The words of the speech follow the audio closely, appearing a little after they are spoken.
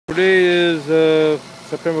Today is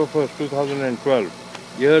September 1st,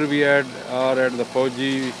 2012. Here we are at the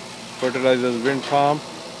Fauji Fertilizers Wind Farm.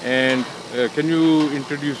 And can you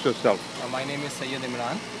introduce yourself? My name is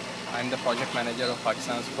Imran. I'm the project manager of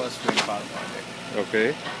Pakistan's first wind farm project.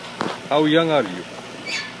 Okay. How young are you?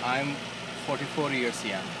 I'm 44 years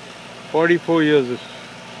young. 44 years.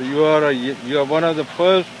 So you are one of the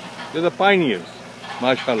first. You're the pioneers,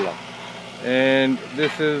 mashallah. And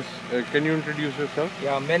this is. Can you introduce yourself?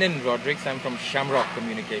 Yeah, Menon Rodriguez. I'm from Shamrock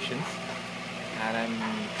Communications, and I'm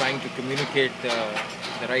trying to communicate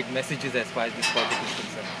the right messages as far as this project is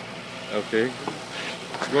concerned. Okay.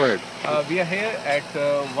 Go ahead. We are here at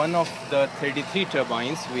one of the 33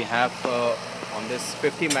 turbines we have on this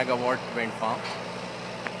 50 megawatt wind farm,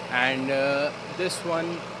 and this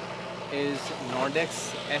one is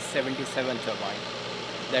Nordex S77 turbine.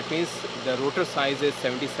 That means the rotor size is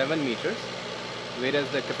 77 meters, whereas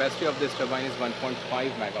the capacity of this turbine is 1.5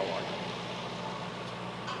 megawatt.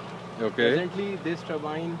 Okay. Presently, this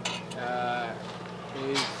turbine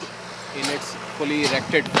is in its fully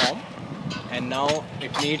erected form, and now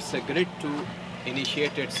it needs a grid to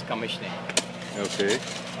initiate its commissioning. Okay.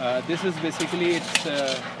 This is basically its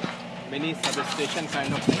mini substation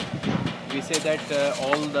kind of thing. We say that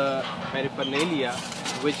all the paraphernalia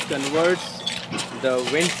which converts the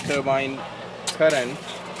wind turbine current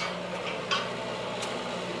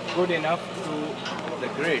good enough to the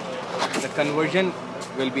grid, the conversion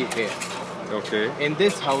will be here. Okay. In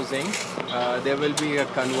this housing, there will be a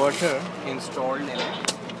converter installed in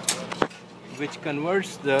it, which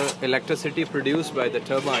converts the electricity produced by the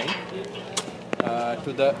turbine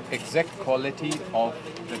to the exact quality of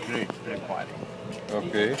the grid requiring.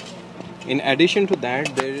 Okay. In addition to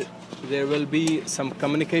that, there will be some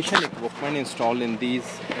communication equipment installed in these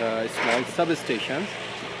small substations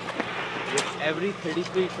with every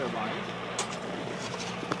 33 turbines,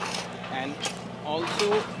 and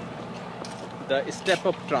also the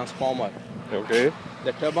step-up transformer. Okay.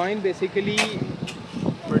 The turbine basically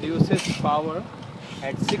produces power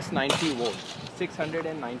at 690 volts,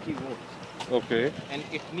 690 volts. Okay. And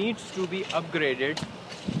it needs to be upgraded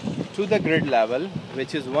to the grid level,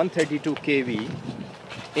 which is 132 kV,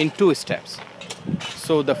 in 2 steps.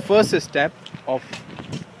 So the first step of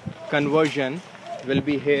conversion will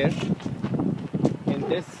be here in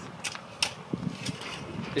this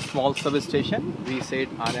small substation. We said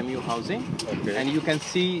RMU housing. Okay. And you can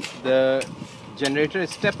see the generator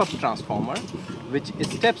step-up transformer, which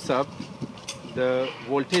steps up the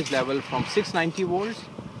voltage level from 690 volts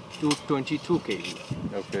to 22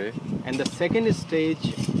 kV. Okay. And the second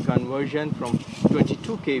stage conversion from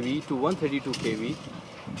 22 kV to 132 kV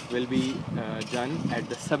will be done at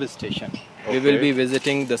the substation. Okay. We will be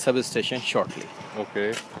visiting the substation shortly.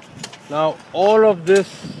 Okay. Now, all of this,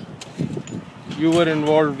 you were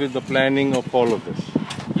involved with the planning of all of this.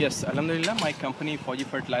 Yes, Alhamdulillah, my company, Fauji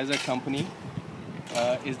Fertilizer Company,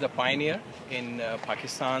 is the pioneer in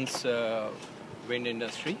Pakistan's wind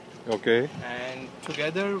industry. Okay. And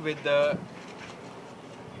together with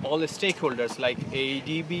all the stakeholders like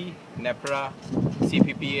AEDB, NEPRA,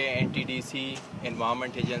 CPPA, NTDC,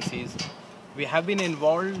 environment agencies, we have been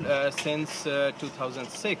involved since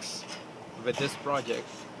 2006 with this project.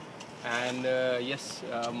 And yes,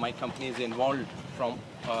 my company is involved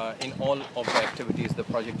in all of the activities, the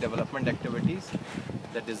project development activities,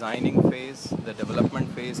 the designing phase, the development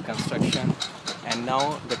phase, construction, and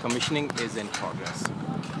now the commissioning is in progress.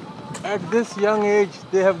 At this young age,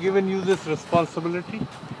 they have given you this responsibility?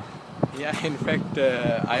 Yeah, in fact,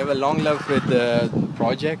 I have a long love with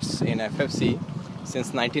projects in FFC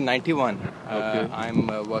since 1991. Okay. I'm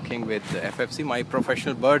working with FFC. My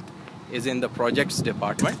professional birth is in the projects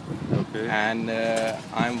department. Okay. And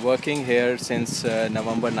I'm working here since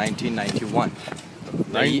November 1991.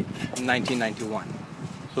 1991.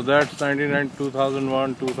 So that's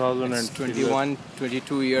 2001, 2000 It's 21,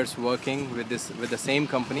 22 years working with the same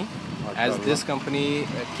company, as this company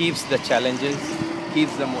keeps the challenges,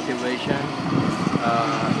 keeps the motivation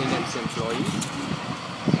in its employees.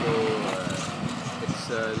 So it's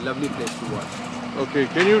a lovely place to work. Okay,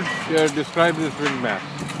 can you describe this wind mast?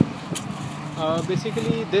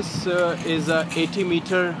 Basically, this is a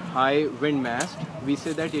 80-meter high wind mast. We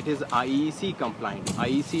say that it is IEC compliant.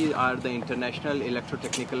 IEC are the International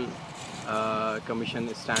Electrotechnical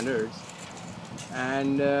Commission standards,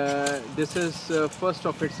 and this is first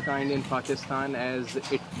of its kind in Pakistan, as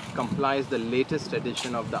it complies the latest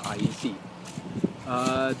edition of the IEC.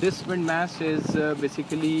 This wind mast is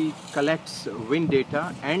basically collects wind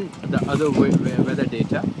data and the other weather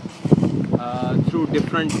data through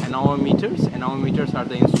different anemometers. Anemometers are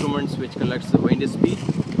the instruments which collects the wind speed.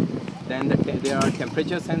 Then there are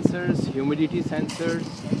temperature sensors, humidity sensors,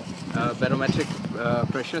 barometric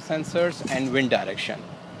pressure sensors, and wind direction.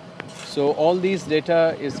 So all these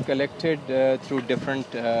data is collected through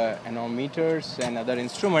different anemometers and other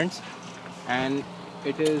instruments, and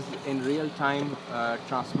it is in real time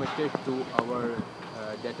transmitted to our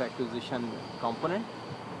data acquisition component,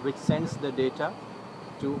 which sends the data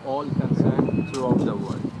to all concerned throughout the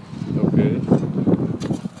world. Okay.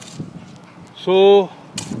 So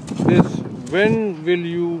this, when will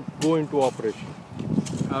you go into operation?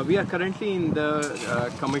 We are currently in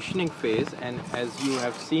the commissioning phase, and as you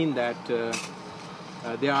have seen that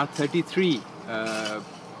there are 33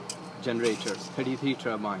 generators, 33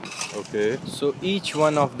 turbines. Okay. So each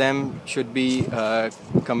one of them should be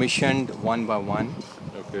commissioned one by one.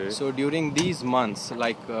 Okay. So during these months,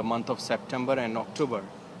 like month of September and October,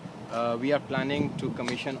 we are planning to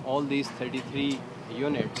commission all these 33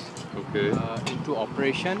 units Okay. into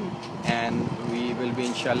operation, and we will be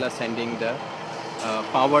inshallah sending the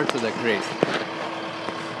power to the grid.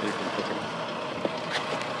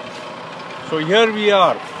 So here we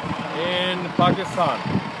are in Pakistan,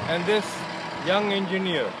 and this young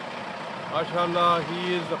engineer, mashallah,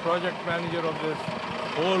 he is the project manager of this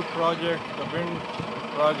whole project, the wind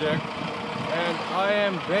project, and I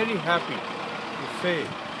am very happy to say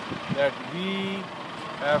that we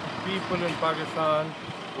have people in Pakistan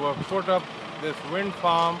who have put up this wind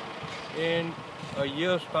farm in a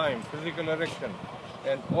year's time, physical erection,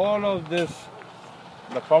 and all of this,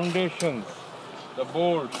 the foundations, the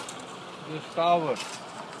boards, this tower,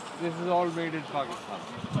 this is all made in Pakistan.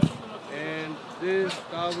 And these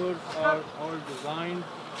towers are all designed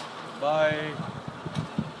by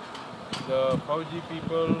the Fauji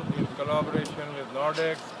people in collaboration with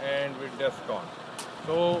Nordex and with Descon.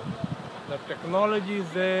 So the technology is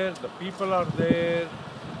there, the people are there,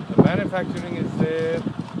 the manufacturing is there,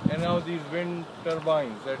 and now these wind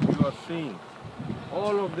turbines that you are seeing,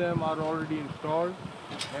 all of them are already installed,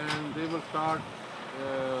 and they will start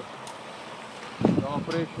the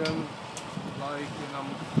operation like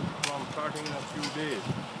from starting in a few days.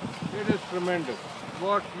 It is tremendous.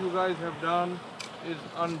 What you guys have done is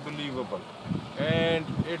unbelievable, and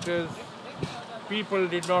it is, people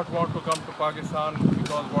did not want to come to Pakistan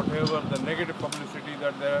because whatever the negative publicity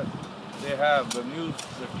that they have, the news,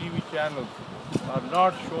 the TV channels are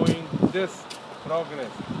not showing this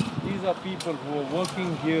progress. These are people who are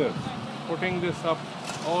working here, putting this up,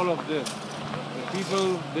 all of this. The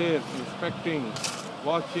people there inspecting,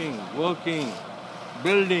 watching, working,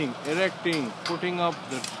 building, erecting, putting up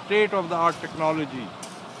the state-of-the-art technology,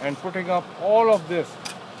 and putting up all of this,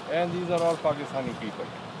 and these are all Pakistani people.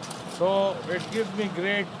 So it gives me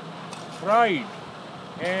great pride,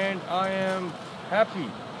 and I am happy.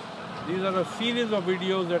 These are a series of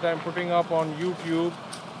videos that I am putting up on YouTube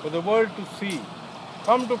for the world to see.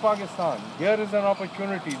 Come to Pakistan. Here is an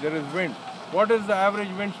opportunity. There is wind. What is the average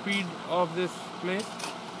wind speed of this place?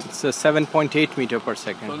 It's a 7.8 meter per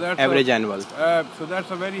second, So that's average annual. So that's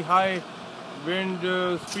a very high wind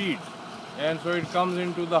speed. And so it comes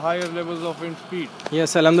into the higher levels of wind speed.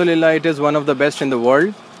 Yes, Alhamdulillah, it is one of the best in the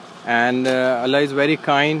world. And Allah is very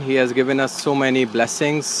kind. He has given us so many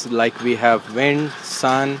blessings, like we have wind,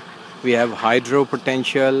 sun, we have hydro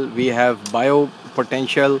potential, we have bio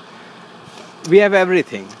potential, we have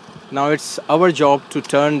everything. Now it's our job to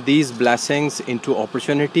turn these blessings into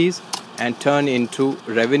opportunities and turn into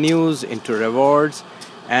revenues, into rewards,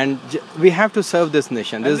 and we have to serve this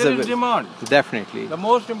nation. And there is demand. Definitely. The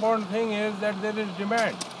most important thing is that there is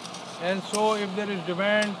demand. And so if there is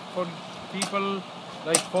demand for people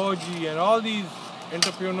like Fauji and all these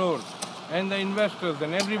entrepreneurs and the investors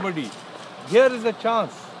and everybody, here is a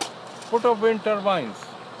chance. Put up wind turbines,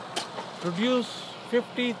 produce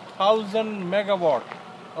 50,000 megawatt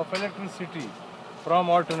of electricity from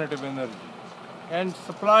alternative energy, and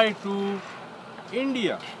supply to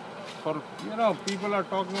India. For, people are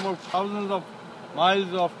talking about thousands of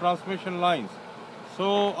miles of transmission lines.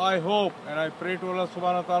 So I hope and I pray to Allah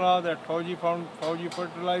subhanahu wa ta'ala that Fauji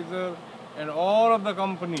Fertilizer and all of the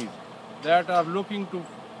companies that are looking to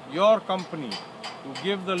your company to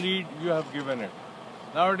give the lead, you have given it.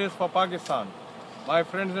 Now it is for Pakistan. My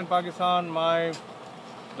friends in Pakistan,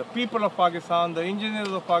 the people of Pakistan, the engineers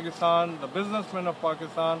of Pakistan, the businessmen of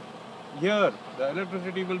Pakistan, here the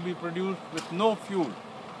electricity will be produced with no fuel.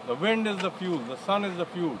 The wind is the fuel, the sun is the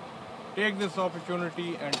fuel. Take this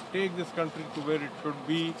opportunity and take this country to where it should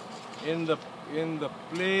be, in the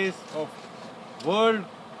place of world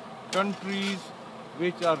countries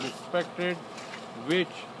which are respected,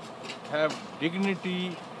 which have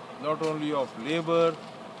dignity, not only of labor,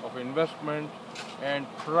 of investment, and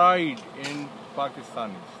pride in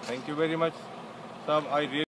Pakistanis. Thank you very much, Sab. I really